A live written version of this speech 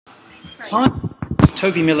Hi, it's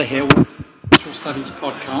Toby Miller here with the Cultural Studies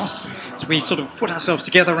podcast. So we sort of put ourselves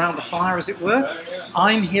together around the fire, as it were.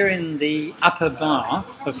 I'm here in the upper bar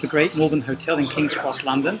of the Great Northern Hotel in King's Cross,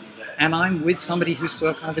 London, and I'm with somebody whose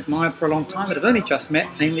work I've admired for a long time, but I've only just met,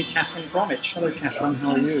 namely Kathryn Bromwich. Hello, Kathryn.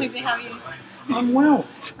 How are you? Toby, how are you? I'm well.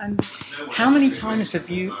 And how many times have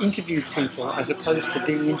you interviewed people as opposed to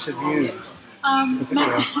being interviewed?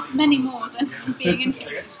 Many more than being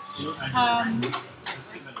interviewed.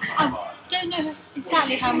 I don't know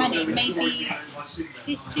exactly how many, maybe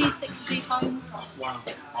 50, 60 times. Wow.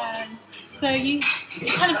 So you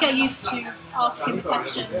kind of get used to asking the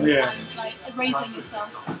questions and like erasing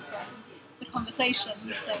yourself from the conversation,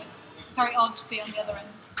 so it's very odd to be on the other end.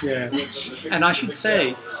 Yeah, and I should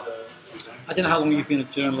say, I don't know how long you've been a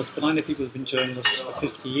journalist, but I know people who've been journalists for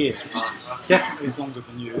 50 years, which definitely is longer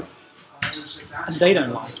than you, and they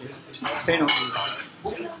don't like it. They don't like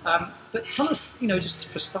it. But tell us, just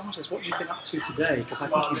for starters, what you've been up to today, because I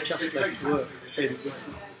think you've just left work fairly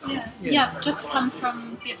recently. Yeah, just come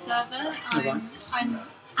from The Observer. Right. I'm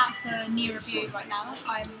at the New Review right now.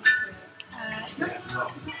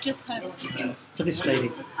 It's just kind of speaking. For this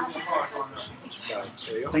lady.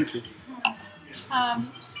 Thank you.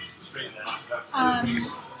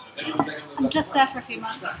 I'm just there for a few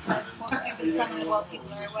months, over the summer while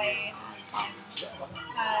people are away, and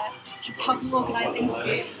helping organise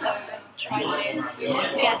interviews, so try to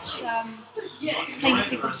get famous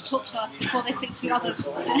people to talk to us before they speak to other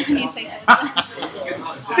newspapers.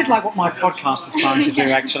 A bit like what my podcast is trying to do,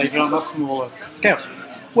 actually, but on a smaller scale.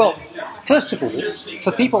 Well, first of all,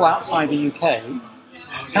 for people outside the UK,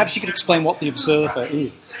 perhaps you could explain what The Observer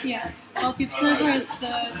is. Yeah, well, The Observer is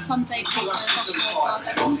the Sunday paper of the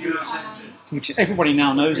Guardian, which everybody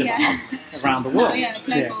now knows about around the world.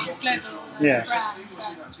 Global brand, kind of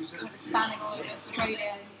spanning all of Australia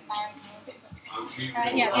and America.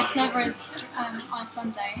 The Observer is on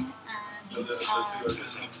Sunday, and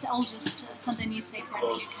it's the oldest Sunday newspaper in the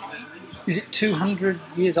UK. Is it 200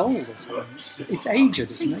 years old or something? It's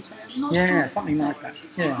aged, isn't it? So. Something like that.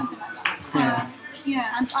 Yeah. Something like that.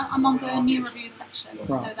 And I'm on the New Review section,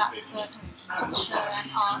 Right. so that's the culture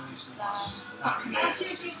and arts supplement.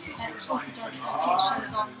 It also does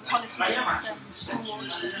pictures on politics and sport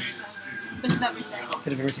and a bit of everything.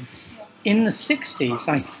 Bit of everything. In the 60s,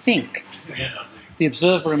 I think, The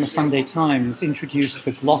Observer and the Sunday Times introduced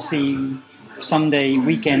the glossy Sunday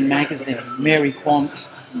weekend magazine. Mary Quant,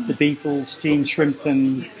 the Beatles, Gene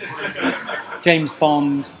Shrimpton, James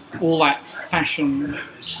Bond, all that fashion,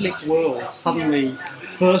 slick world suddenly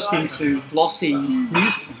burst into glossy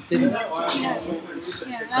newsprint, didn't it?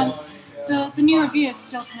 The New Review is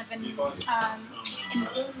still kind of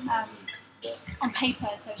on paper,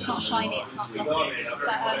 so it's not shiny, it's not glossy,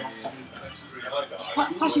 but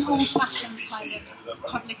quite an old-fashioned kind of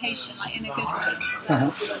publication, like in a good way. So,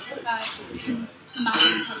 you can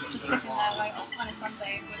imagine kind of just sitting there like on a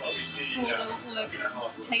Sunday with a scroll all over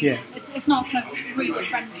the table. Yeah. It's not kind of reader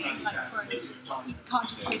friendly, like you can't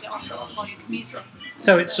just read it on while you're commuting.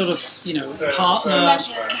 So it's sort of, partner,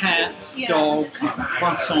 Leisure. cat, dog,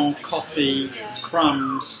 croissant, coffee,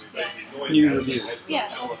 crumbs, New Review. Yeah,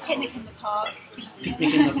 or picnic in the park.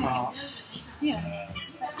 Picnic in the park.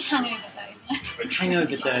 Hangover day.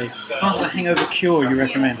 Hangover day. Part of the hangover cure you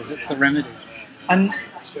recommend, is it's the remedy. And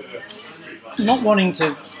not wanting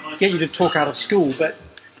to get you to talk out of school, but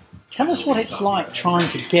tell us what it's like trying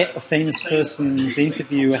to get a famous person's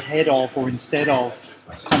interview ahead of or instead of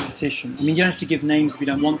competition. I mean, you don't have to give names if you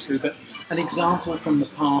don't want to, but an example from the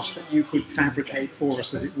past that you could fabricate for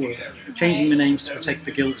us, as it were. Changing the names to protect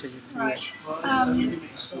the guilty. Right.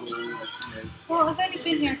 Well, I've only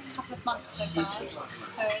been here a couple of months so far,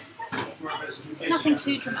 so nothing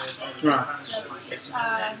too dramatic. Right. It's just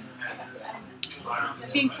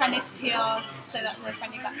being friendly to PR so that they're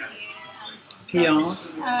friendly back to you. PRs?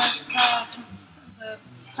 The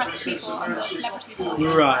press people on the celebrity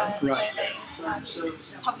side. Right. So they,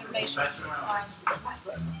 public relations.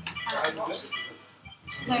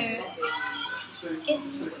 So it's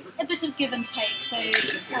a bit of give and take. So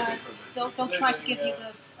they'll try to give you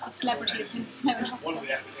the celebrities who know in hospitals,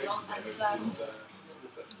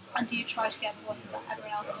 and you try to get the ones that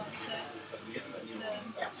everyone else wants. So it's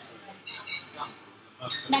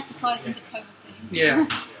an exercise in diplomacy. Yeah.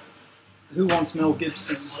 Who wants Mel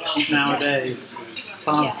Gibson nowadays?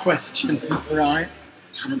 Style question, right?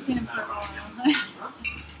 I haven't seen him for a while.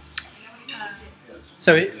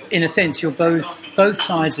 So, in a sense, you're both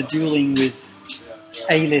sides are dueling with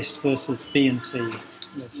A-list versus B and C.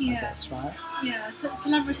 Yes, I guess, right? Yeah, so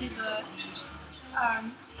celebrities are.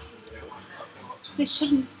 They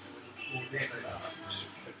shouldn't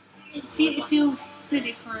it feels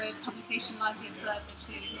silly for a publication like The Observer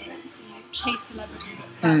to chase celebrities,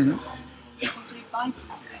 but people do buy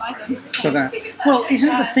them. For that. Well, isn't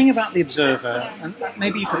it the thing about The Observer, and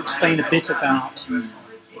maybe you could explain a bit about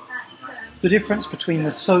the difference between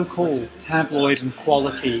the so-called tabloid and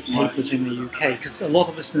quality papers in the UK, because a lot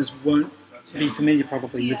of listeners won't be familiar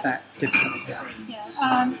probably with that difference.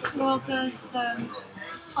 Yeah. Well, there's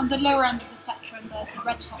on the lower end of the spectrum, there's the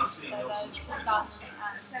red tops, so there's the Sun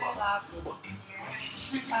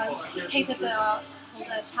and papers that are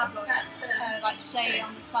called tabloids. Like today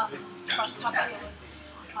on the Sun's front cover, there was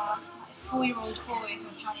a 4-year-old boy who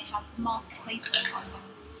apparently had the mark of Satan on him.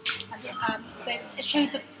 And it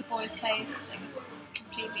showed the boy's face. It was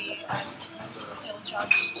completely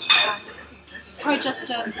ill-judged. It's probably just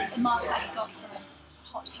a mark that he got from a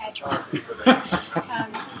hot hairdresser.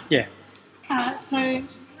 Yeah.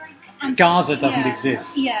 Gaza doesn't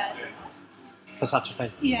exist. Yeah. For such a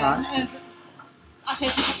paper. Yeah. Right? I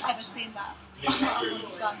don't think I've ever seen that on the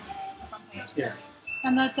Sun front page. Yeah.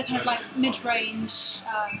 And there's the kind of like mid-range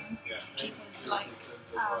papers like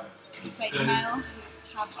Daily Mail,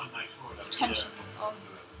 who have pretensions of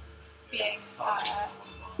being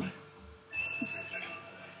a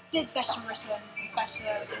bit better written, better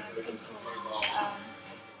informed,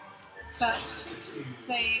 but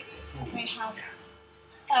they have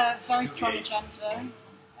a very strong agenda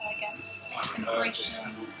against immigration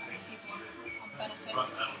and people on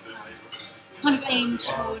benefits, and it's kind of aimed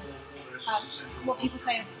towards what people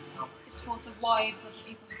say is it's for the wives of the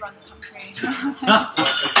people who run the country.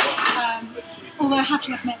 Although I have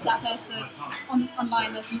to admit that there's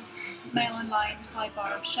online there's Mail Online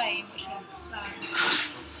sidebar of shame, which is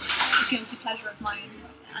a guilty pleasure of mine,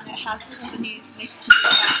 and it has all the latest news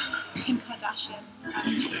about Kim Kardashian.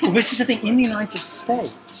 Well, this is the thing, in the United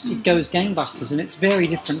States, it goes gangbusters, and it's very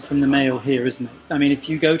different from the Mail here, isn't it? I mean, if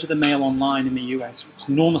you go to the Mail Online in the US, which is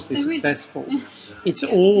enormously successful, it's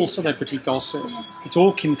all celebrity gossip. It's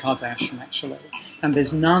all Kim Kardashian, actually. And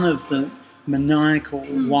there's none of the maniacal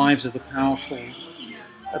wives of the powerful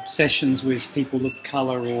obsessions with people of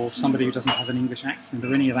colour or somebody who doesn't have an English accent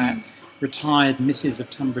or any of that retired Mrs. of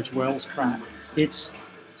Tunbridge Wells crap. It's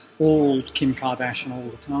all Kim Kardashian all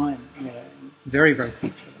the time. Yeah, very, very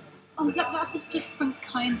popular. Oh, that's a different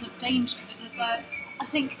kind of danger, because I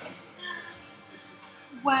think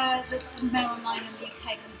where the Mail Online in the UK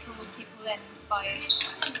kind of draws people in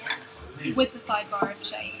with the sidebar of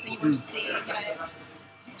shame, so you want to see,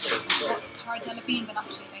 what's Cara Delevingne been up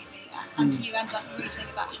to lately, and you end up reading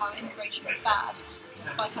about how immigration is bad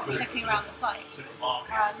just by kind of clicking around the site.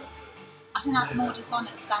 I think that's more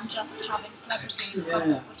dishonest than just having celebrity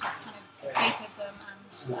gossip, which is kind of escapism and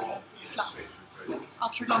fluff.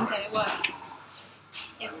 After a long day at work,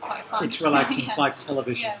 it's quite fun. It's relaxing, it's like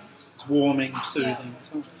television. Yeah. It's warming, soothing.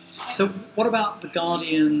 Yeah. So what about The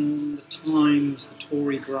Guardian, The Times, The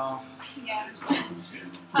Tory Graph? Yeah.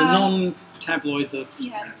 The non-tabloid,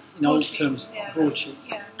 in old terms, broadsheet.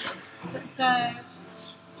 Yeah. They're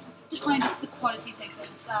defined as good quality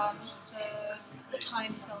papers. The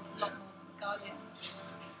Times sells a lot more than The Guardian,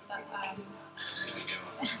 but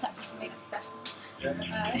that doesn't make us better.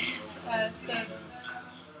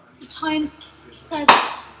 The Times says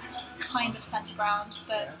kind of centre ground,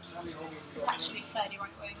 but it's actually fairly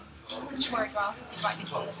right-wing. The Tory Graph is rightly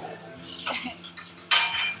so.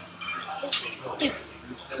 It's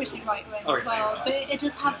pretty right-wing as well, but it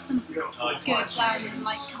does have some good culture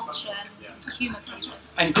and humour pictures.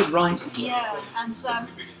 And good writing. Yeah,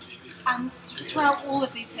 and throughout all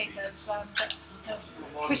of these papers, there's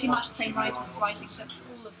pretty much the same writers writing for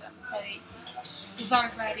all of them, so you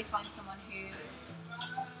very rarely find someone who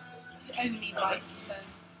only writes for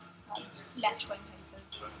left-wing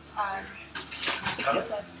papers, because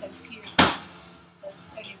there's so few of them.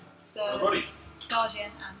 There's only the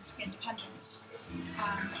Guardian and the Independent.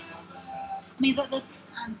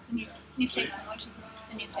 And the New Statesman, which is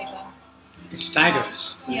a newspaper. It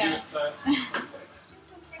staggers. Yeah.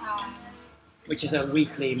 Which is a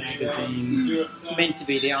weekly magazine meant to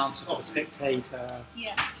be the answer to The Spectator.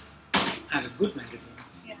 Yeah. And a good magazine.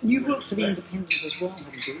 Yeah. You've worked for The Independent as well,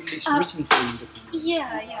 haven't you? At least written for The Independent.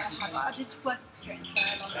 Yeah. I did work experience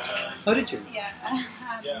there last year. Oh, did you? Yeah.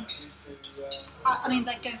 I mean,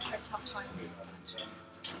 they're going through a tough time.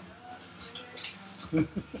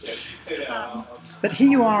 But here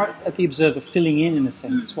you are at The Observer filling in a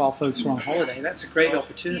sense, while folks are on holiday. That's a great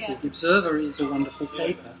opportunity. Yeah. The Observer is a wonderful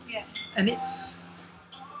paper. Yeah. And it's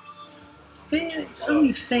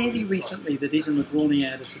only fairly recently that it and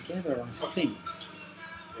Madroniad are together, I think.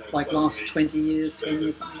 Like last 20 years, 10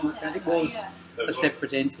 years, something like that. It was a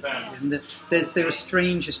separate entity. And there are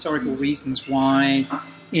strange historical reasons why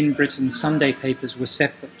in Britain Sunday papers were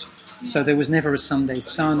separate. So there was never a Sunday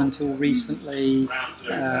Sun until recently.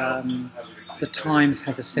 The Times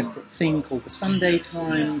has a separate thing called the Sunday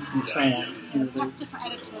Times, and so on. They have different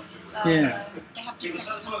editors. They have different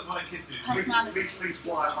personalities.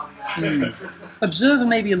 Observer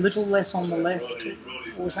maybe a little less on the left,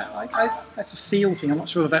 or is that that's a feel thing? I'm not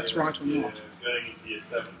sure if that's right or not.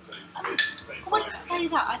 I wouldn't say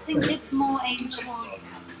that. I think it's more aimed towards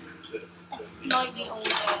a slightly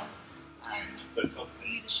older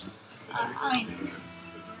readership. I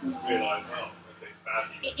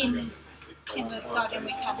mean, in the Guardian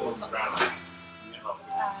weekend, there's lots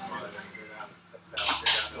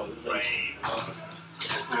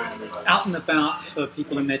out and about for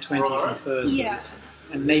people in their 20s and 30s,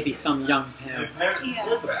 and maybe some young parents.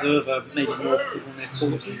 Observer, maybe more for people in their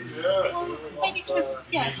 40s. Well, maybe kind of,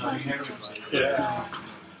 30s, 40s.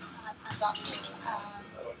 And up.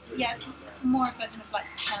 It's more of a kind of like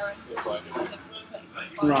parent.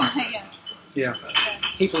 Right. Yeah.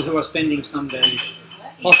 People who are spending Sunday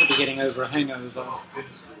possibly getting over a hangover,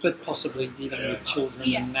 but possibly dealing with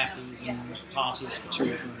children and nappies and parties for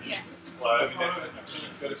children. There's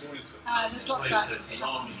lots of other things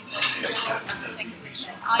which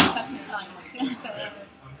I personally like.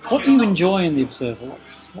 What do you enjoy in the Observer?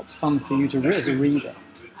 What's fun for you to read as a reader?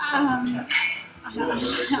 I like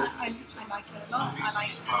it a lot. I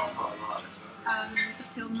like the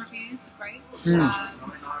film reviews, they're great.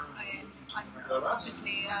 I'm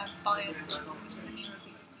obviously biased towards the new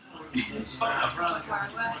reviews where I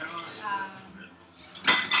work.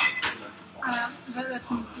 But there's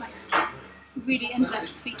some really in-depth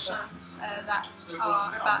features that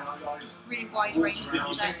are about a really wide range of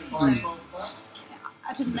subjects. So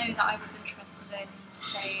I didn't know that I was interested in,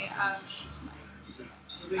 say,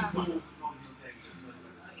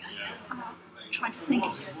 trying to think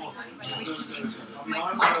of it recently.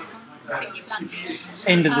 My mind's completely blank.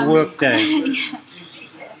 End of the work day.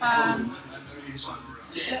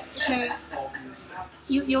 So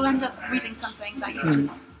you'll end up reading something that you didn't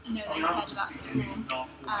know that you cared about before,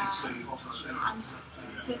 and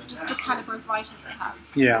just the calibre of writers they have.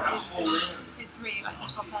 It's really like the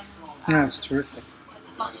top end. That's terrific.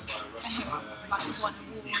 There's lots of won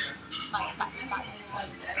awards, back-to-back.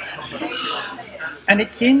 And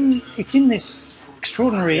it's in this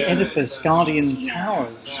extraordinary edifice, Guardian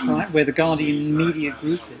Towers, right, where the Guardian Media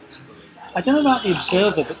Group is. I don't know about the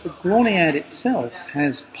Observer, but the Groniad itself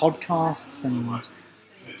has podcasts and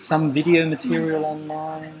some video material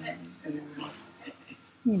online.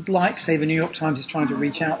 Like, say, the New York Times is trying to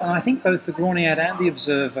reach out, and I think both the Groniad and the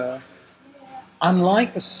Observer,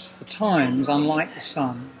 unlike the Times, unlike the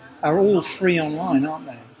Sun, are all free online, aren't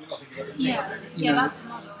they? That's the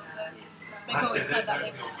model. They've always said that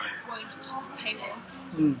they're going to paywall.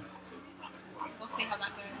 We'll see how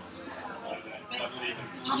that goes. But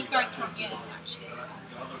had a very strong year, actually.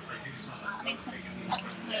 I mean, since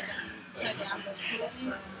Edward Snowden and those things,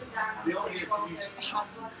 I'll just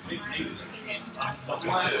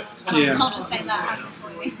say that as an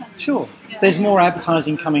employee. Sure. There's more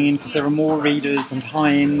advertising coming in because there are more readers and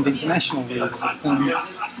high-end international readers. And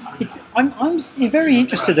I'm very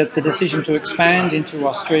interested at the decision to expand into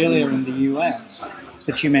Australia and the US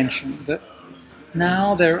that you mentioned. That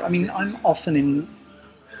now I'm often in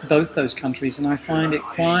both those countries, and I find it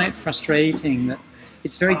quite frustrating that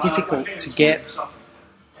it's very difficult to get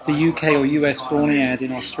the UK or US Groniad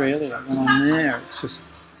in Australia. When I'm there, it's just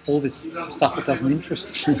all this stuff that doesn't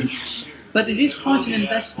interest me. But it is quite an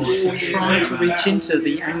investment to try to reach into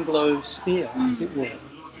the Anglo sphere, as it were.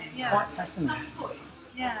 Quite fascinating.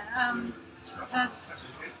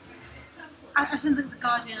 I think that the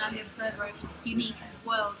Guardian and the Observer are unique in the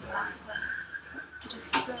world in that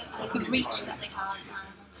just the reach that they have and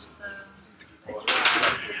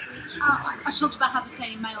I talked about how the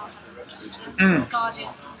Daily Mail has the Guardian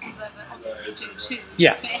and the Observer obviously do too.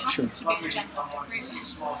 Yeah, but it happens to be an agenda agreement.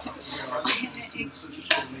 So it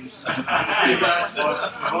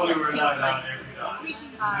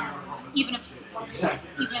even if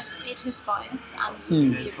it is biased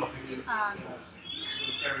and it's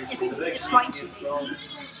right to be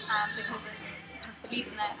because it believes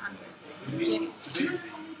in it and it's doing it.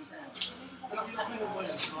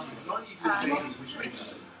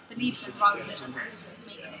 Believes in rather than just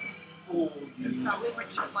making themselves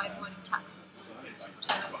richer by avoiding taxes.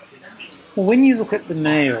 Well, when you look at the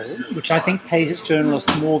Mail, which I think pays its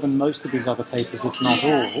journalists more than most of these other papers, if not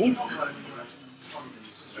all,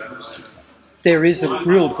 there is a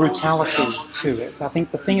real brutality to it. I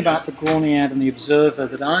think the thing about the Graniad and the Observer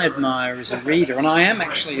that I admire as a reader, and I am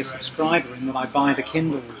actually a subscriber in that I buy the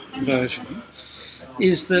Kindle version,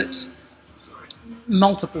 is that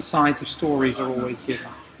multiple sides of stories are always given.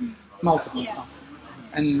 Multiple sides.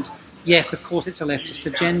 And yes, of course, it's a leftist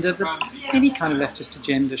agenda, but any kind of leftist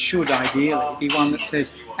agenda should ideally be one that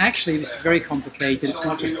says, actually, this is very complicated, it's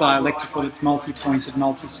not just dialectical, it's multi-pointed,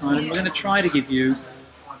 multi-sided, and we're going to try to give you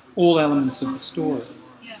all elements of the story.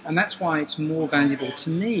 And that's why it's more valuable to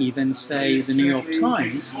me than, say, the New York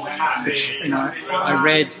Times, which I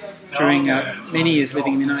read during many years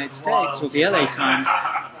living in the United States, or the LA Times,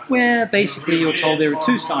 where basically you're told there are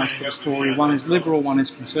two sides to the story. One is liberal, one is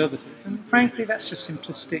conservative. And frankly, that's just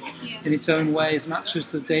simplistic in its own way, as much as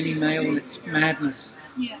the Daily Mail and its madness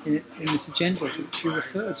in this agenda to which you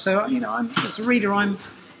referred. So, as a reader, I'm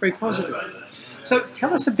very positive. So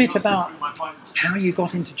tell us a bit about how you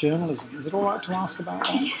got into journalism. Is it all right to ask about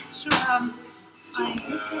that? Yeah, sure.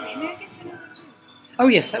 Oh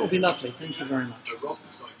yes, that would be lovely. Thank you very much.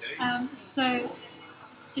 So,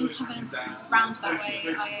 it's been kind of a roundabout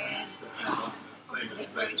way. I obviously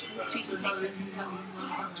wrote for the student papers and so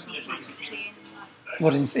on,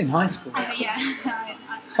 What, in high school? Yeah, I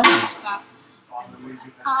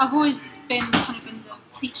I've always been kind of in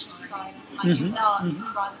the feature side, like the arts,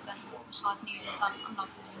 rather than hard news. I'm not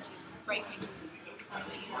going to breaking news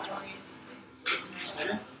stories.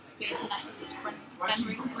 Be it next when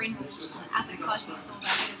Greenwald, as exciting as all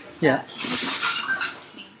that is. Yeah.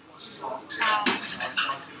 Me. So I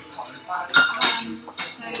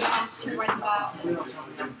was curious about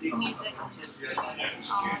music,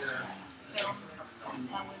 art, film, since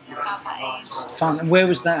I was about that age. Fun. And where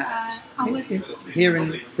was that? I was here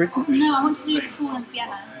in Britain? No, I went to do school in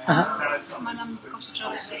Vienna. My mum got a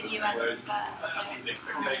job at the UN there, so I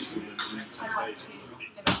went to live there for about 7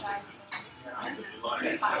 or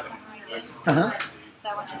 8 years. So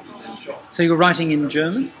I went to school there. So you were writing in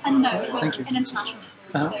German? No, it was an international school,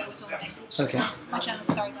 so it was all in English. Okay. My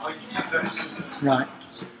German's very bad. Right.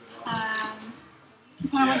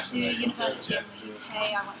 When I went to university in the UK,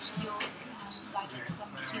 I went to York and I did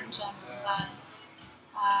some student journalism there.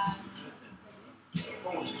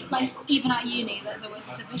 Like, even at uni, there was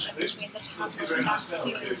a division between the tabloid and dance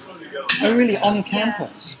series. Oh, really? On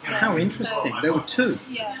campus? Yeah. How interesting. There were two.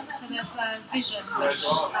 Yeah, so there's Vision, which is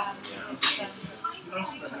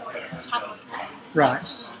tabloid. Right.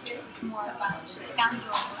 It's more about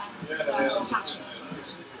scandal and fashion.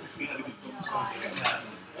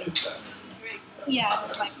 Yeah,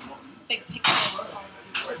 just like big pictures of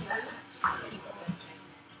people's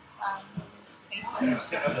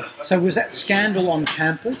faces. So was that Scandal on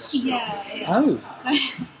campus? Yeah. Oh. So,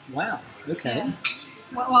 wow. Okay. Yeah.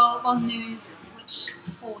 Well, news,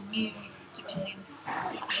 or news, depending on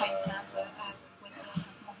how you pronounce it, was the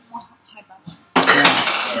more highbrow.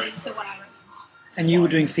 The one I wrote. And you were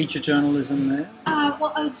doing feature journalism there?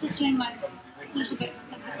 Well, I was just doing like a little bit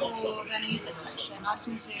before the music section. I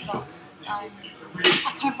didn't do lots. I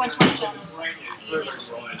kind of went on journalism at uni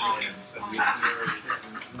and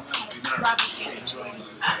kind of gravitated towards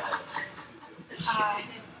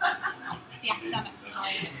the academic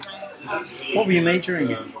side. What were you majoring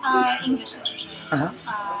in? English literature.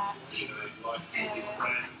 So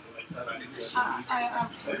I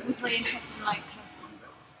was really interested in like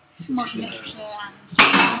modern literature and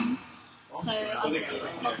film. So I did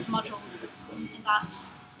lots of modules in that,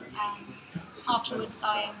 and afterwards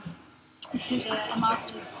I did a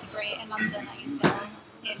master's degree in London at UCL,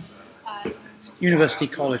 in University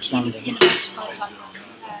College London. University College London,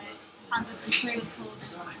 and the degree was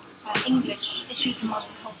called English Issues in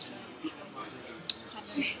Modern Culture, which was kind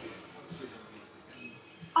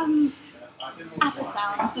of as it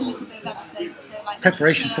sounds, a little bit of everything. So like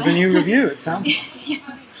Preparation for the new review, it sounds. Yeah,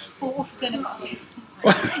 or for dinner parties.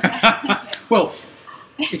 Well,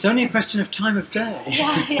 it's only a question of time of day.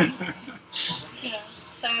 Yeah.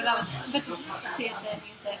 So that was this is theatre,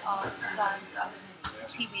 music, art,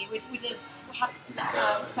 TV. We had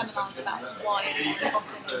seminars about why we got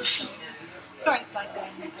in it. So it was very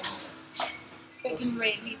exciting, but it didn't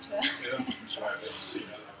really lead to.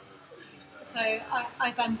 So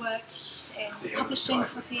I then worked in publishing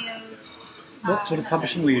for a few years. What sort of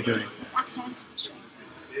publishing were you doing? It's academic publishing.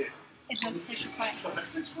 It was social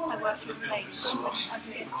sciences. I worked with Sage.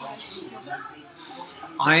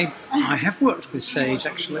 I have worked with Sage,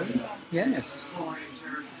 actually. Yes.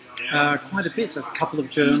 Quite a bit. A couple of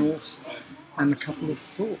journals and a couple of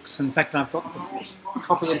books. In fact, I've got the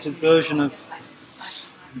copy-edited version of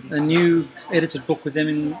a new edited book with them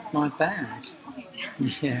in my bag.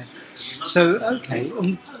 Yeah. So, okay.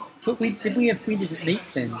 But we didn't meet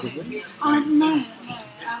then, did we? No.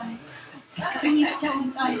 When you dealt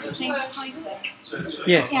with James Piper.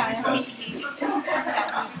 Yes. Yeah, I think he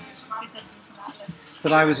said something to that list.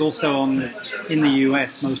 But I was also in the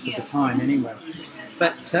US most of the time anyway.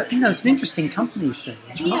 But it's an interesting company scene.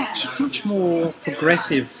 It's much more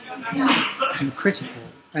progressive and critical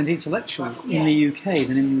and intellectual in the UK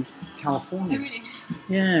than in California. Oh, really?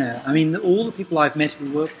 Yeah, I mean, all the people I've met who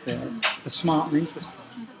work there are smart and interesting.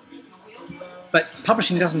 But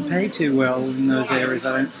publishing doesn't pay too well in those areas,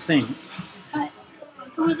 I don't think. It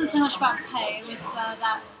wasn't so much about pay. It was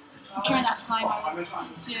that during that time I was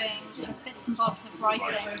doing bits and bobs of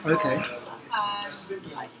writing for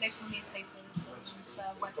like local newspapers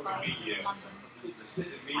and websites in London.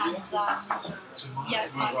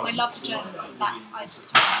 And my love for journalism that I'd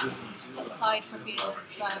put aside for a few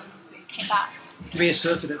years came back.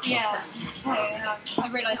 Reasserted it. Yeah, so I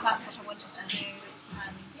realised that's what I wanted to do,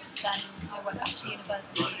 and then I went back to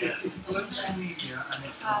university,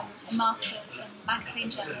 a master's in magazine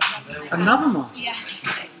journalism. Another master's? Yeah.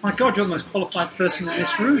 My God, you're the most qualified person in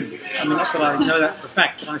this room. I mean, not that I know that for a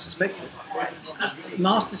fact, but I suspect it.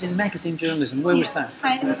 Masters in magazine journalism, where was that?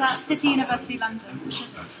 It was at City University London, which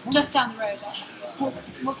is just down the road.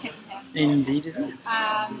 Walk in here. Indeed it is.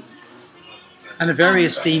 And a very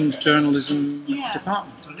esteemed journalism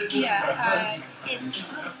department. Yeah, it's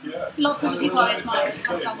lots of people I admire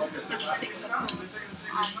have done this particular course,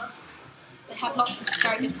 and they have lots of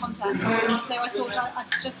very good contacts. So I thought I'd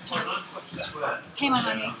just kind of pay my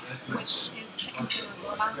money, which is a considerable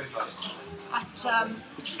amount, and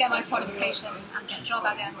just get my qualification and get a job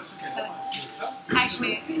at the end. But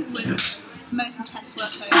actually, it was the most intense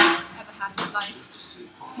workload I've ever had in my life.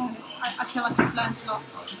 So I feel like I've learned a lot,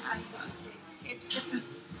 and it's just a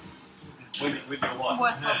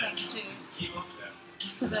worthwhile thing to do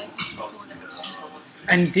for those who can afford it.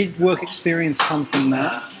 And did work experience come from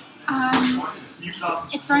that?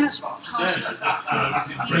 It's very much part of the course.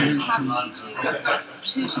 You have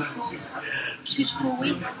to do 2 to 4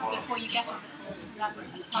 weeks before you get on the course, and then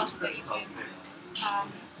as part of it you do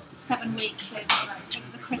 7 weeks over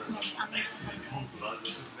the Christmas and Easter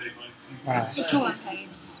holidays. Right. It's all unpaid,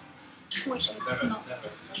 which is not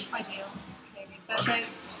ideal, clearly, but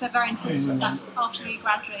they're very insistent that after you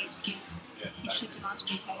graduate you should demand to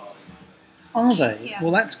be paid. Are they? Yeah.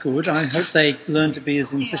 Well, that's good. I hope they learn to be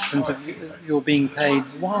as insistent of you're being paid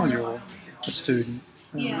while you're a student.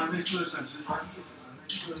 Yeah. One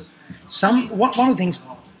of the things,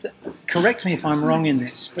 correct me if I'm wrong in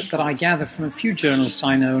this, but that I gather from a few journalists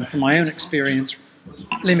I know and from my own experience,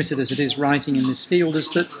 limited as it is writing in this field, is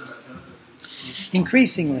that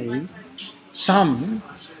increasingly some,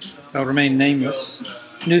 they'll remain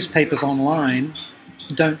nameless, newspapers online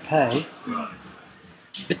don't pay,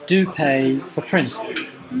 but do pay for print.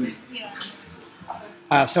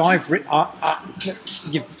 So I've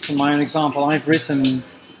give from my own example, I've written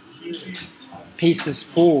pieces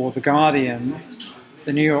for The Guardian,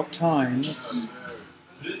 The New York Times,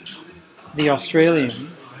 The Australian,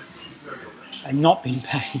 and not been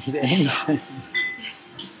paid anything.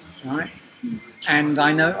 Right? And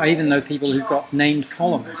I even know people who've got named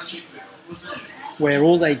columns where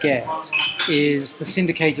all they get is the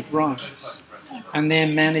syndicated rights, and they're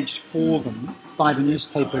managed for them by the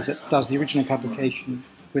newspaper that does the original publication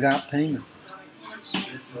without payment.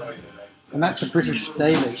 And that's a British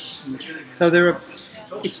daily. So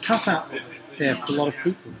it's tough out there for a lot of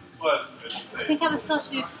people. I think at the start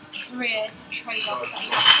of your career, it's a trade-off that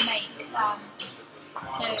you have to make.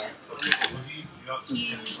 So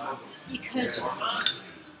you could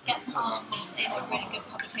get some articles in a really good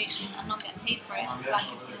publication and not get paid for it. That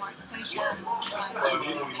gives you more exposure.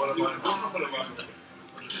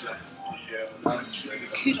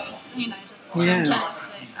 Kudos, just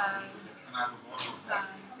journalistic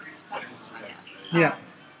respect, I guess. Yeah.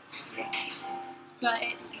 But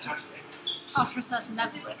it just, after a certain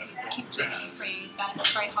level, if you keep doing it for free, then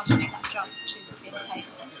it's very hard to make that jump to being paid.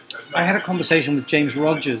 I had a conversation with James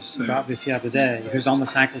Rogers about this the other day, who's on the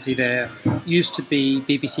faculty there, used to be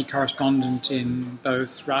BBC correspondent in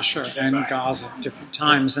both Russia and Gaza at different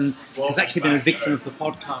times, and has actually been a victim of the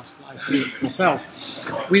podcast like you myself.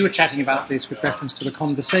 We were chatting about this with reference to The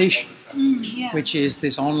Conversation, which is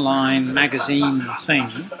this online magazine thing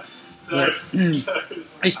that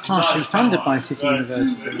is partially funded by City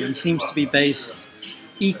University and seems to be based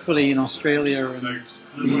equally in Australia and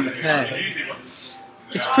the UK.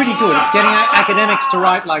 It's pretty good. It's getting academics to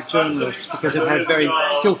write like journalists because it has very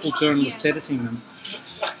skillful journalists editing them.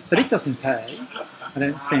 But it doesn't pay, I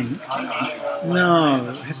don't think.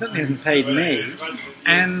 No, it certainly hasn't paid me.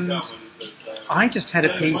 And I just had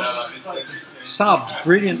a piece subbed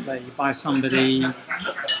brilliantly by somebody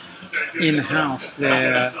in-house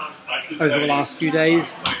there over the last few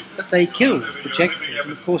days, but they killed, rejected, and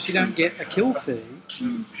of course you don't get a kill fee,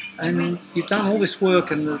 and you've done all this work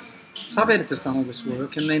and the sub-editor's done all this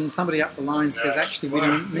work, and then somebody up the line says, actually we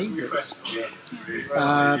don't need this.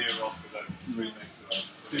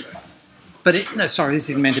 This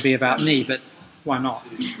isn't meant to be about me, but why not?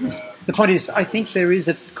 The point is, I think there is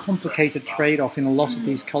a complicated trade-off in a lot of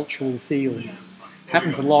these cultural fields. It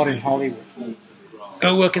happens a lot in Hollywood.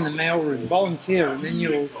 Go work in the mailroom, volunteer, and then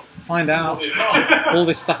you'll find out all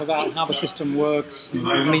this stuff about how the system works, and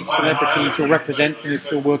you'll meet celebrities, you'll represent them if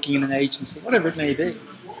you're working in an agency, whatever it may be.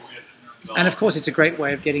 And of course it's a great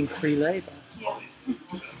way of getting free labour.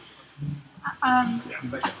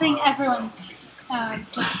 I think everyone's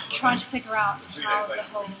just trying to figure out how the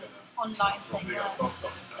whole online thing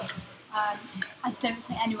works. I don't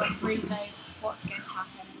think anyone really knows what's going to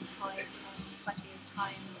happen in 5, 10, 20 years'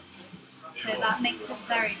 time. So that makes it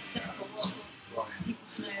very difficult for people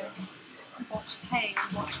to know what to pay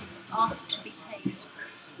or what to ask to be paid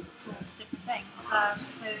for different things.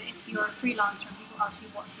 So if you're a freelancer and people ask you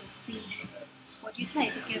what's your fee, what do you say?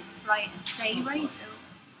 Do you give like a day rate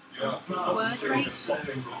or word rate? It's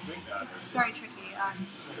very tricky.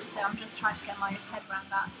 So I'm just trying to get my head around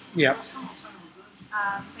that. Yeah.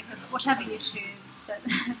 Because whatever you choose, that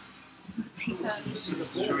people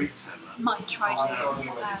might try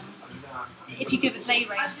to. If you give a day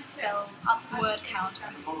rate, they'll up the word count.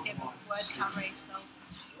 If you give a word count rate,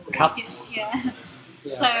 they'll cut. Yeah.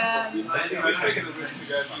 So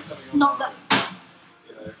not that.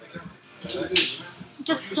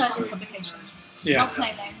 Just certain publications. Yeah. Not to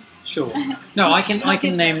name names. Sure. No, I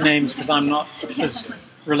can name names because I'm not as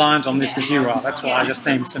reliant on this as you are. That's why I just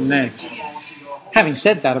named some names. Having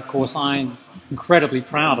said that, of course, I'm incredibly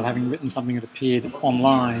proud of having written something that appeared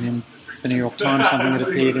online in the New York Times, something that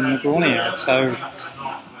appeared in the Bromwich. So,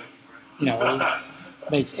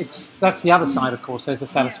 that's the other side, of course. There's a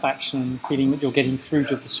satisfaction and feeling that you're getting through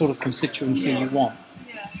to the sort of constituency you want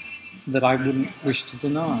that I wouldn't wish to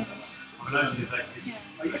deny.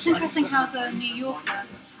 It's interesting how the New Yorker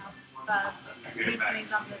have recently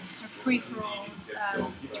done this kind of free-for-all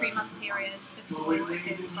 3-month period before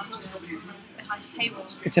it goes onto behind the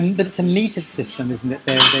paywall. But it's a metered system, isn't it?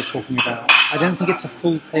 They're talking about. I don't think it's a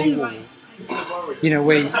full paywall.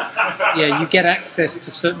 Where you get access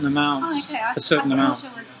to certain amounts for certain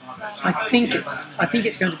amounts. I think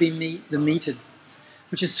it's going to be the metered,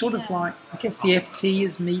 which is sort of like, I guess the FT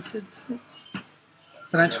is metered, isn't it?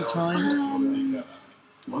 Financial Times.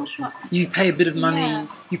 You pay a bit of money.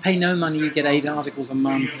 You pay no money. You get 8 articles a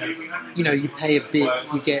month. You pay a bit.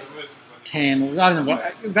 You get 10, or I don't know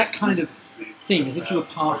what, that kind of thing, as if you were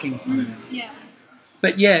parking somewhere. Yeah.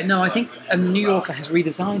 But I think New Yorker has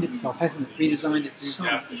redesigned itself, hasn't it? Redesigned its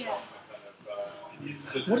site. Yeah.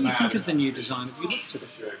 What do you think of the new design? Have you looked at it?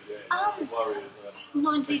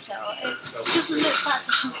 Not in detail. It doesn't look that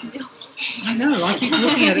different from the old. I know. I keep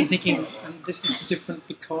looking at it and thinking, this is different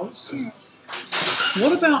because.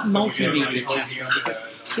 What about multimedia, Kathryn? Because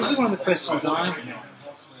this is one of the questions I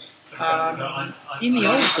have. In the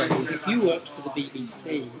old days, if you worked for the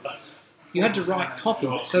BBC, you had to write copy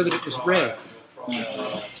so that it was read. You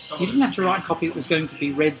didn't have to write copy that was going to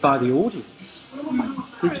be read by the audience.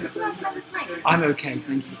 I'm okay,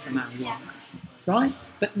 thank you for now. Yeah. Right?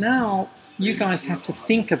 But now you guys have to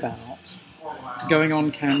think about going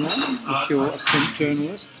on camera, if you're a print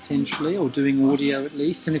journalist, potentially, or doing audio at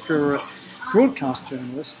least, and if you're a broadcast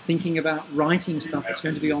journalist, thinking about writing stuff that's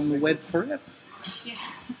going to be on the web forever. Yeah.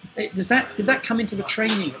 Did that come into the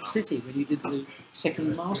training at City when you did the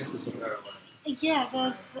second masters of it? Yeah,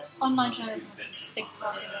 there's the online journalism is a big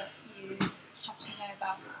part of it. You have to know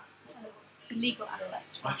about the legal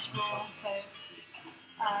aspects first of all. So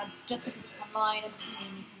just because it's online, it doesn't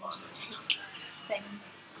mean you can just take things.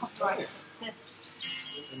 Copyright exists.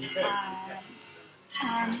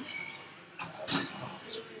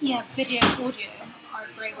 Video and audio are a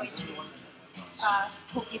great way to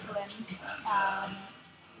pull people in.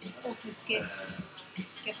 Also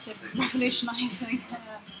GIFs are revolutionising.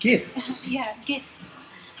 GIFs? Yeah, GIFs.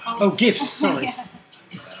 GIFs, sorry. Yeah.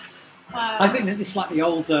 I think that it's like the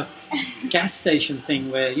old gas station thing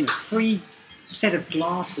where, free set of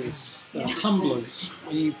glasses, tumblers,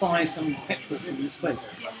 when you buy some petrol from this place.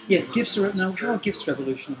 Yes, GIFs are... No, how are GIFs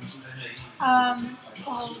revolutionising?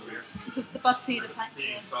 Well, the BuzzFeed effect is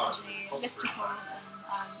the listicles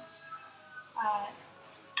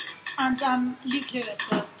and Luke Lewis,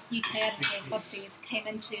 the UK editor of BuzzFeed, came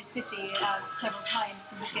into City several times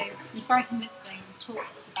and gave some very convincing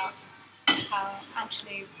talks about how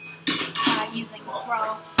actually using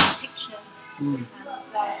graphs and pictures and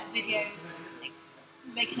videos,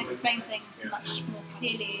 they can explain things much more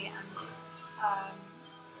clearly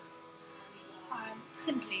and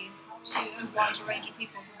simply to a wider range of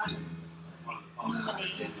people who wouldn't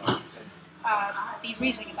normally be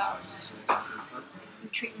reading about the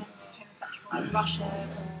treatment of homosexuals in Russia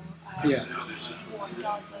or war in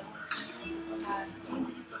Gaza.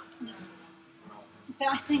 But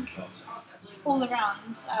I think all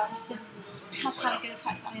around this has had a good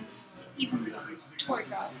effect. I mean, even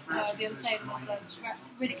Torygraph, the other day there was a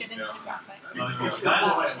really good infographic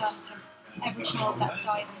about every child that's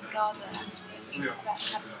died in Gaza and that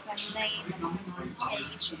had their name and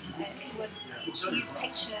age. It was these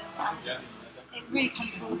pictures and it really kind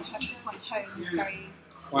of brought the point home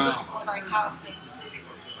very powerfully.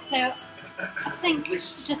 So I think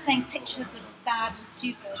just saying pictures of bad and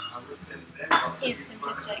stupid is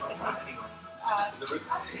simplistic because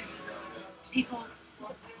people,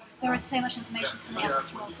 there is so much information coming at us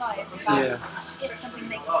from all sides that if something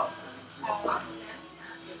makes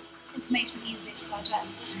information easy to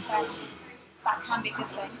digest, then that can be a good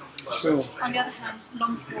thing. Sure. On the other hand,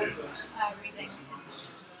 long form reading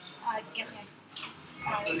is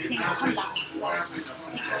seeing a comeback, so people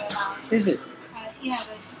are now... Is it?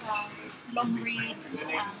 There's long reads and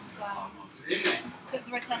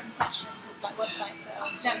there are certain sections of like websites that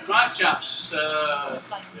are dedicated to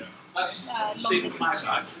longer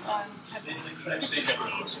features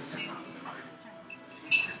specifically just to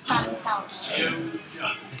balance out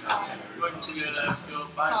fast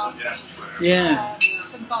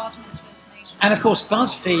bombardment of information. And of course,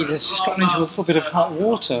 BuzzFeed has just gotten into a little bit of hot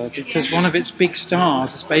water because one of its big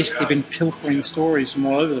stars has basically been pilfering stories from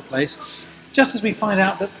all over the place. Just as we find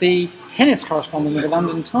out that the tennis correspondent of the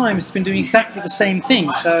London Times has been doing exactly the same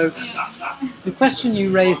thing. So the question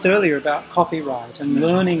you raised earlier about copyright and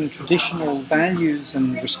learning traditional values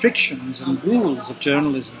and restrictions and rules of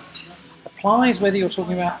journalism applies whether you're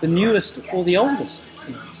talking about the newest or the oldest, it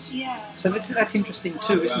seems. Yeah. So that's interesting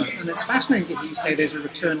too, isn't it? And it's fascinating to hear you say there's a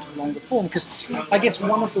return to longer form, because I guess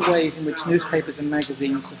one of the ways in which newspapers and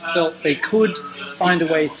magazines have felt they could find a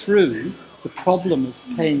way through the problem of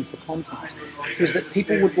paying for content was that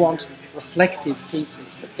people would want reflective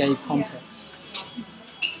pieces that gave context.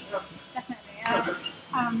 Definitely.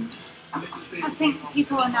 I think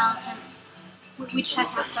people are now... we check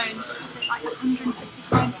our phones like 160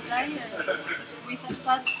 times a day, research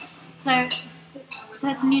says. So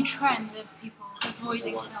there's a new trend of people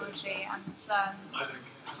avoiding technology and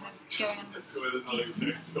going on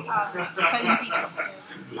deep phone detoxes,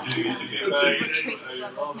 retreats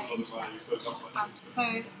where there's no internet.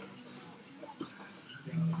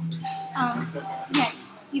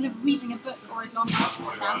 Either reading a book or a long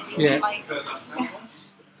article now seems like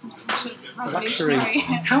some sort of revolutionary.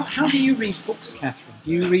 How do you read books, Kathryn?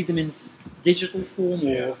 Do you read them in digital form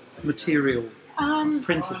or material,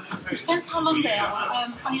 printed? It depends how long they are.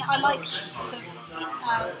 I like the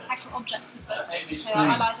actual objects of books, so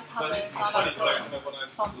I like the covers, I like the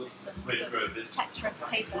fonts and the texture of the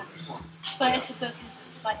paper. But if a book is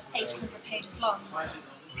like 800 pages long,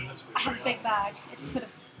 I have a big bag, it's full of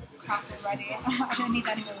crap already. I don't need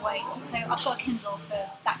any more weight, so I've got a Kindle for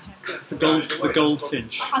that kind of book. The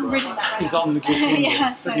Goldfinch. I'm reading that right is on the Kindle.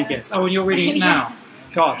 Yeah, so, let me guess. Oh, and you're reading it now.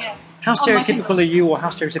 God, yeah. How stereotypical are you, or how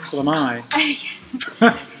stereotypical am I?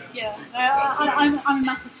 I'm a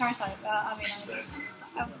massive stereotype. I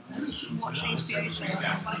watch HBO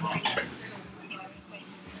shows.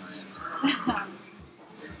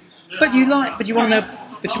 But you want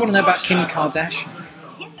to know about Kim Kardashian.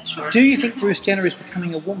 Yeah, sure. Do you think Bruce Jenner is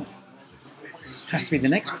becoming a woman? Has to be the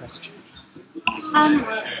next question. I don't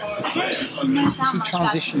know that much. Is he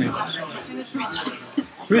transitioning? Who is Bruce Jenner?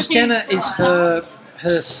 Bruce Jenner is her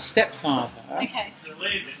stepfather, Okay.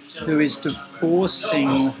 who is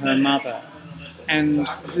divorcing her mother, and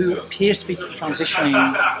who appears to be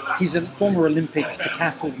transitioning. He's a former Olympic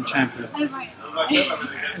decathlon champion. Oh, right.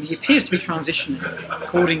 And he appears to be transitioning,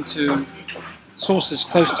 according to sources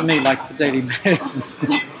close to me, like the Daily Mail.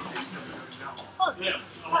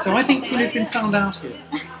 So I think we've been found out here.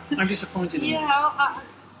 I'm disappointed in you. Yeah,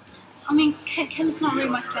 I mean, Kim's not really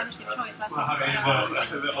my celebrity of choice.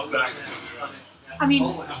 I mean,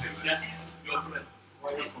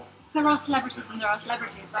 there are celebrities and there are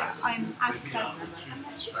celebrities. I'm as obsessed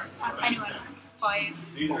as anyone by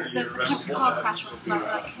the kind of car crash ones,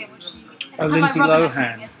 like Kim. It's kind Lindsay of like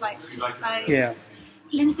Lohan. It's like, Yeah.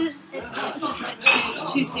 Lindsay, it's just a bit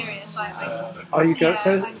too serious. Oh, you go. Yeah,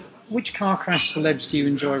 So, which car crash celebs do you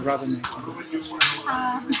enjoy rather than?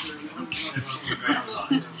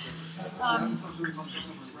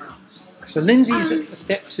 So Lindsay's a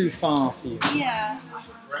step too far for you. Yeah.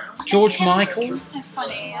 George Michael? It's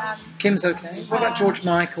funny. Kim's okay. What about George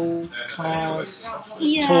Michael, cars,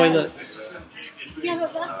 Yeah. toilets? Yeah,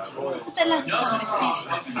 but that's a bit less fun because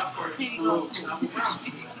he's clearly got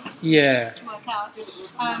Yeah. to work out.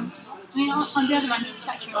 I mean, on the other end of the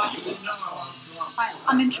spectrum,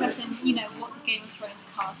 I'm interested in, what the Game of Thrones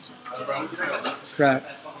cast is doing Right.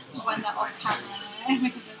 when they're off camera,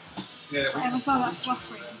 because it's oh my god, that's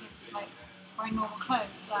Joffrey, and he's like wearing normal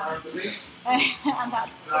clothes, and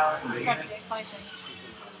that's incredibly exciting.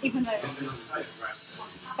 Even though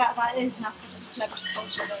that is now such a celebrity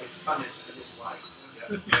culture that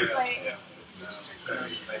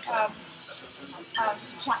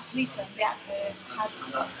Jack Gleason, the actor, has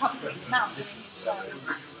publicly denounced.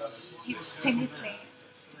 He's famously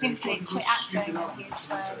quit acting, and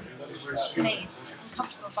he's made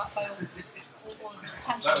uncomfortable by all of his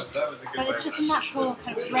attention. But it's just a natural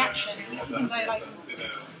kind of reaction, even though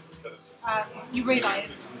you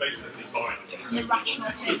realise it's an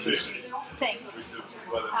irrational thing to think.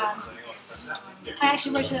 I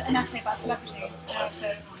actually wrote an essay about celebrities for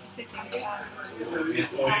City, and it's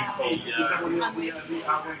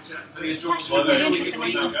actually really interesting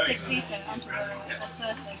when you dig deeper under the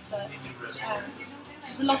surface that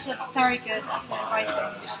there's a lot of very good writing led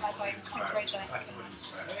by Chris Roger.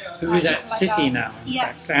 Who is at City now, in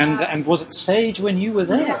yes, fact. And was at Sage when you were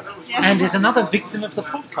there. Yes, yeah. And is another victim of the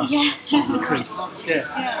podcast. Yeah. Chris. Yeah.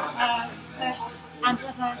 And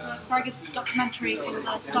there's a very good documentary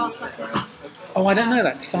called Star Suckers. Oh, I don't know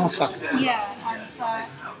that. Star Suckers. Yeah, and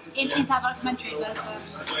in that documentary there's an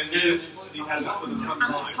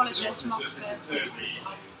anthropologist from Oxford who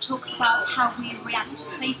talks about how we react to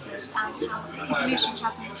faces and how evolution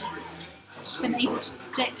hasn't been able to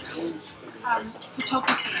predict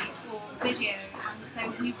photography or video, and so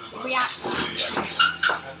we react to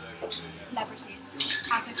celebrities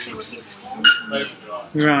as if they were people we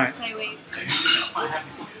knew. Right. So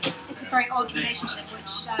it's a very odd relationship,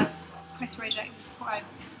 which Chris Roger describes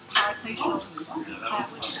as parasocial,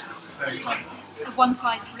 which is like a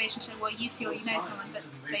one-sided relationship where you feel you know someone but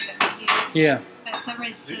they don't know you. Yeah. But there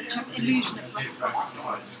is the kind of illusion of reciprocity.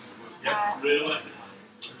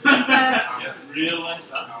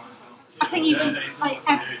 I think even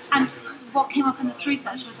and what came up in this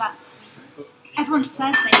research was that everyone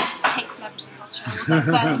says they hate celebrity culture, or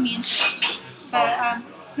they're immune to it, but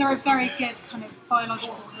there are very good kind of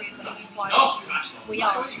biological reasons why we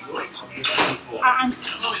are, and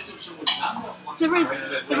there is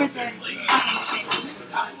a chasm between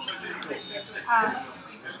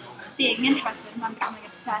being interested and then becoming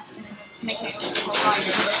obsessed and making it your whole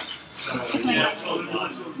life. Becoming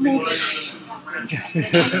morbidly interested.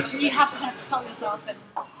 You have to kind of stop yourself and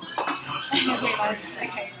realise,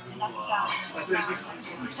 okay, enough of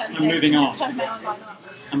that. I'm moving on. Turn my own light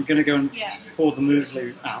off. I'm going to go and pour the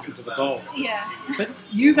muesli out into the bowl. Yeah. But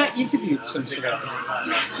you've interviewed some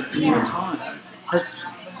celebrities in your time.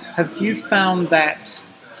 Have you found that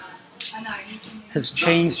has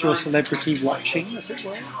changed your celebrity watching, as it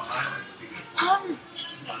were?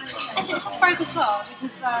 Actually, it's just very bizarre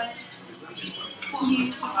because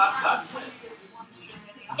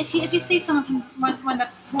if you see someone when they're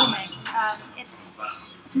performing, it's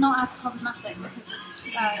not as problematic because it's,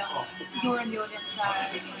 you're in the audience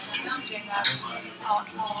doing art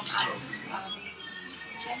form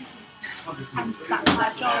and that's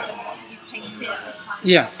their job and you pay to see it as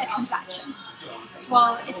a transaction.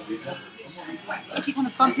 Well, if you kind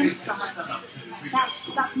of bump into someone,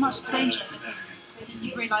 that's much stranger because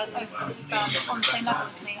you realise, oh, they're on the same level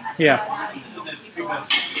as me. Yeah.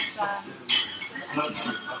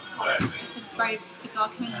 It's just a very bizarre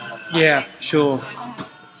coincidence. Yeah, sure.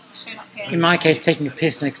 Shown up here. In my case, taking a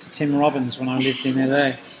piss next to Tim Robbins when I lived in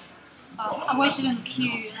LA. I waited in the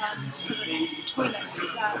queue for the toilet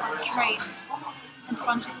on the train in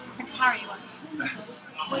front of Prince Harry once,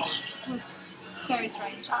 which was very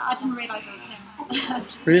strange. I didn't realise it was him.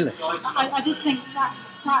 Really? I did think that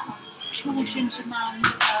tall ginger man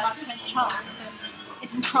like Prince Charles, but it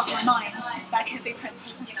didn't cross my mind that could be Prince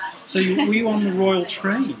Harry. So were you on the Royal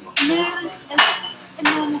train? No, it's a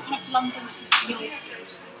normal kind of London to York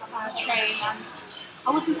train, and I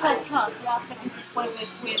was in first class, but that's because it's one of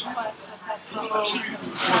those weird quirks of first class.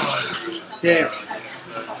 Yeah.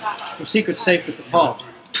 Your secret's safe with the pod.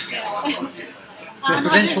 Yeah. Your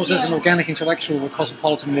credentials as an organic intellectual of a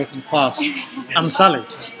cosmopolitan working class, unsullied.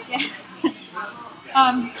 Yeah.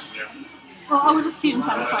 Well, I was a student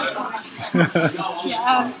at the time, so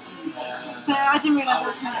yeah. But I didn't realise it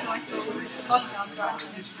was until I saw the bodyguards around.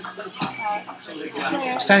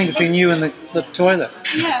 Standing between you and the toilet.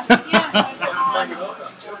 Yeah.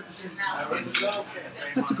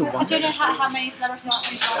 That's a good I one. don't know how many celebrity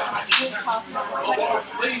artists broadcast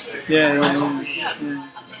podcasts. Yeah.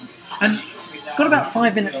 And got about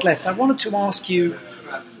 5 minutes left. I wanted to ask you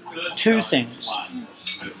two things.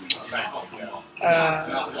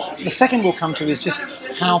 The second we'll come to is just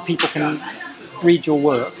how people can read your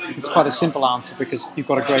work. It's quite a simple answer because you've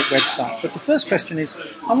got a great website. But the first question is,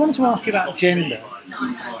 I wanted to ask you about gender.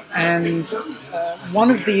 And one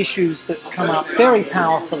of the issues that's come up very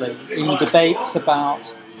powerfully in debates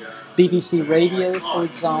about BBC Radio, for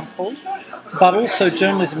example, but also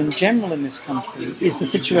journalism in general in this country, is the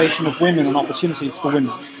situation of women and opportunities for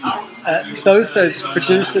women, both as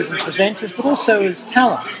producers and presenters, but also as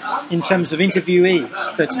talent in terms of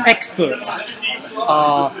interviewees, that experts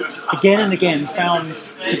are again and again found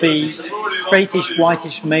to be straightish,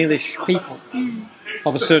 whitish, male-ish people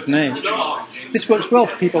of a certain age. This works well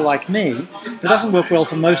for people like me, but it doesn't work well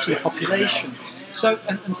for most of the population. So,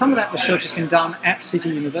 and some of that research has been done at City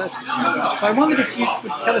University. So I wondered if you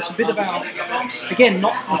would tell us a bit about, again,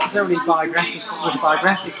 not necessarily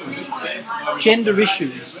biographically, gender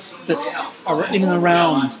issues that are in and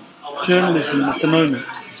around journalism at the moment,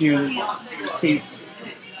 as you see.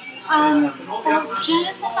 Well,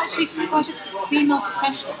 journalism is actually quite a female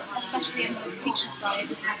profession, especially in the feature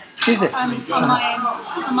side. Is it?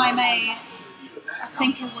 On my May, I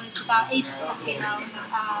think it was about 80% female,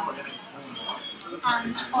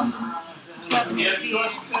 and on the urban review,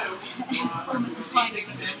 it's almost entirely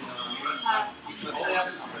female.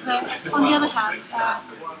 So, on the other hand, as I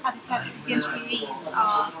said, the interviewees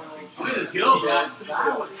are.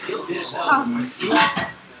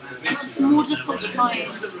 It's more difficult to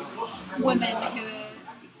find women who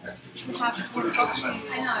have got to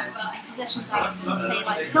positions as, say,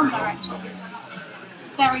 like film directors. It's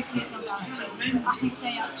very few film directors. I think it's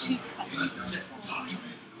only about 2%.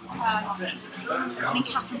 I mean,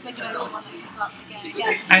 Kathryn is the one that comes up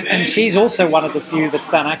again. And she's also one of the few that's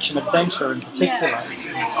done action adventure in particular. Yeah,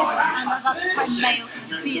 and that's quite a male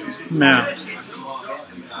kind of field. No.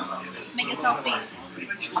 Make yourself feel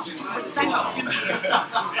respected.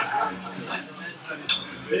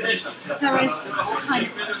 There is kind of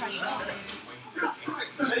pressure.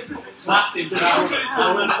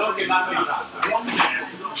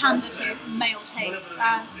 Pander to male tastes.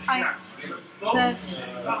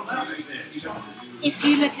 If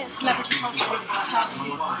you look at celebrity culture compared to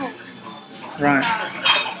sports, Right.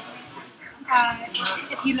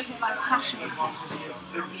 If you look at like fashion,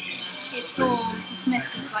 it's all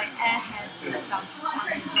dismissed as like airhead stuff,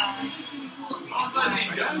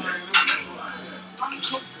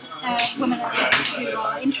 and women who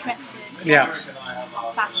are interested in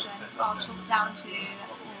fashion are talked down to,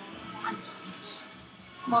 and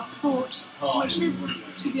well, sport, which is,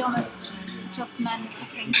 to be honest, just men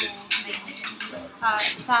kicking balls, mainly.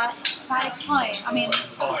 That is fine. I mean,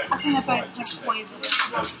 I think they're both kind of ways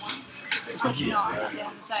of switching on at the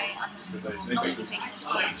end of the day and not taking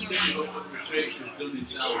it seriously.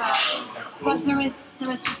 But there is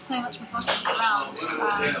just so much misogyny around.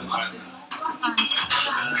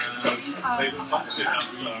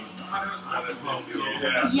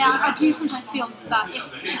 I do sometimes feel that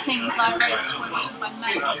if things I wrote were written by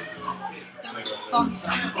men, the response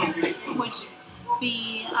would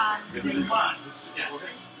be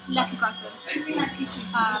less aggressive, less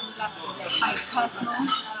kind of personal.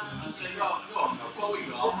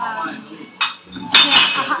 I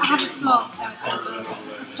have this blog called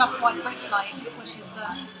Stuff White Brits Like,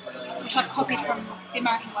 which I've copied from the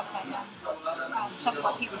American website, Stuff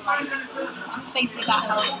White People Like, which is basically about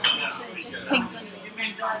how things that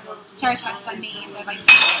stereotypes like me, so like,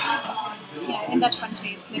 in their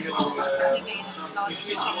 20s, living in large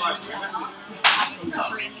cities, having a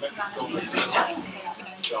degree in the humanities, I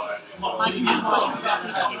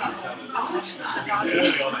can do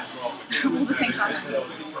all the things I do.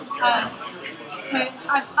 So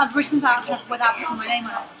I've written that kind of without putting my name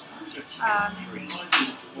on it,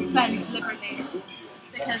 fairly deliberately,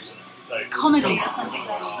 because comedy is something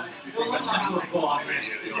that,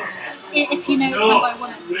 if you know it's done by a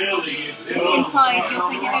woman, inside you're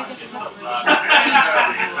thinking, oh, this is a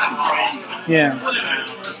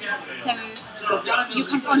so you're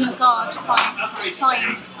kind of on your guard to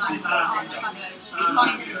find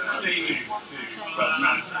funny.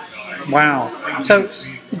 Wow. So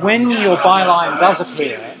when your byline does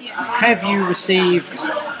appear, have you received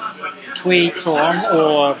tweets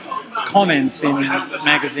or comments in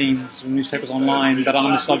magazines or newspapers online that are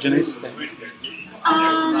misogynistic?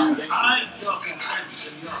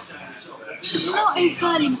 Not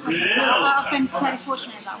overtly misogynistic. I've been fairly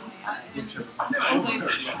fortunate in that way. Although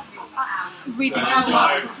reading other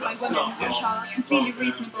articles by women which are completely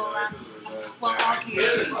reasonable and well argued.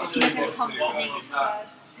 If you look at the comments beneath, they're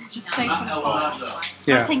just so full of fun.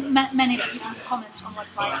 Yeah. I think many of the people who comment on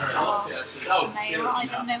websites are male. I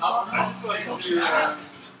don't know what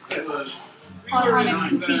I'm a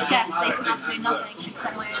complete guess based on absolutely nothing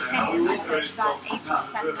except my own opinion. I'd say it's about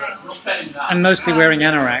 80% male. And mostly wearing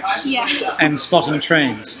anoraks. Yeah. And spotting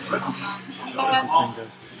trains. So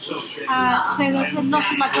there's a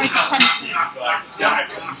lot of like very defensive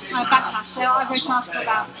backlash. So I wrote an article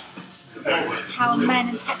about how men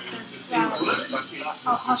in Texas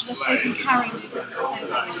are part of this open carry movement. So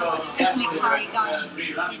they openly carry guns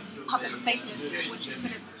in public spaces, which are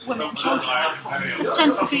full of women and children,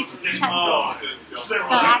 ostensibly to protect them,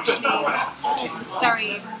 but actually it's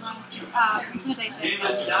very intimidating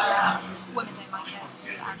and women don't like it,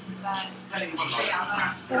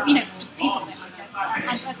 and just people don't like it.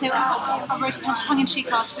 And so I wrote a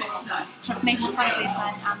tongue-in-cheek article kind of making fun of these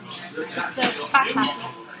men, and just the backlash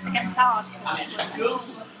against that article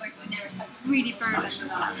was really virulent.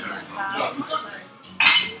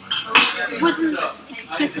 It wasn't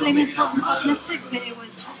explicitly misogynistic, but it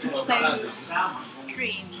was just so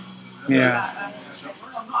extreme. Yeah.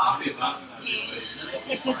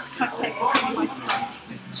 It did kind of take me by surprise.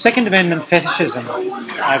 Second Amendment fetishism,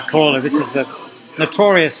 I'd call it. This is the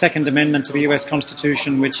notorious Second Amendment to the US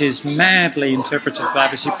Constitution, which is madly interpreted by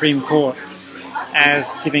the Supreme Court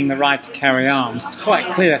as giving the right to carry arms. It's quite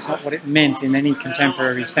clear that's not what it meant in any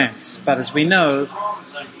contemporary sense. But as we know,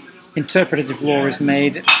 interpretative law is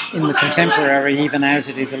made in the contemporary even as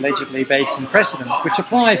it is allegedly based in precedent, which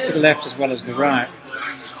applies to the left as well as the right.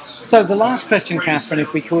 So the last question, Kathryn,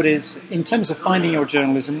 if we could, is in terms of finding your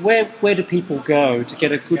journalism, where do people go to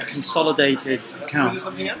get a good consolidated account?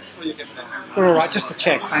 We're all right, just to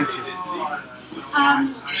check, thank you.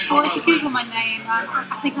 Or if you Google my name,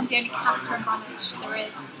 I think I'm the only Kathryn Bromwich there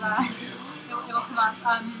is. It will come up.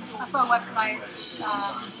 I've got a website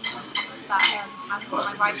that has all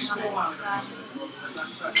my writing on it.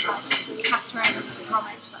 Kathryn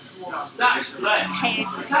Bromwich, that's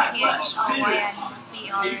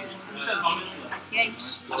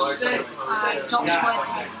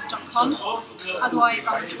KATHROMICH.wordpress.com. Otherwise,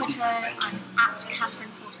 on Twitter, I'm at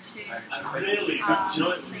Kathryn42. So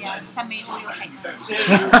yeah, send me all your hate.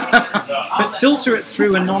 But filter it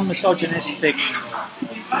through a non-misogynistic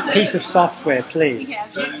piece of software, please.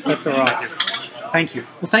 Yeah. That's all right. Thank you.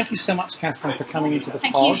 Well, thank you so much, Kathryn, for coming into the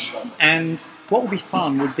Thank pod. you. And what would be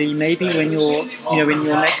fun would be maybe when you're, in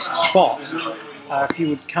your next spot, if you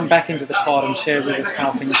would come back into the pod and share with us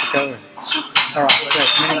how things are going. All right, great.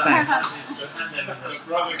 Many thanks.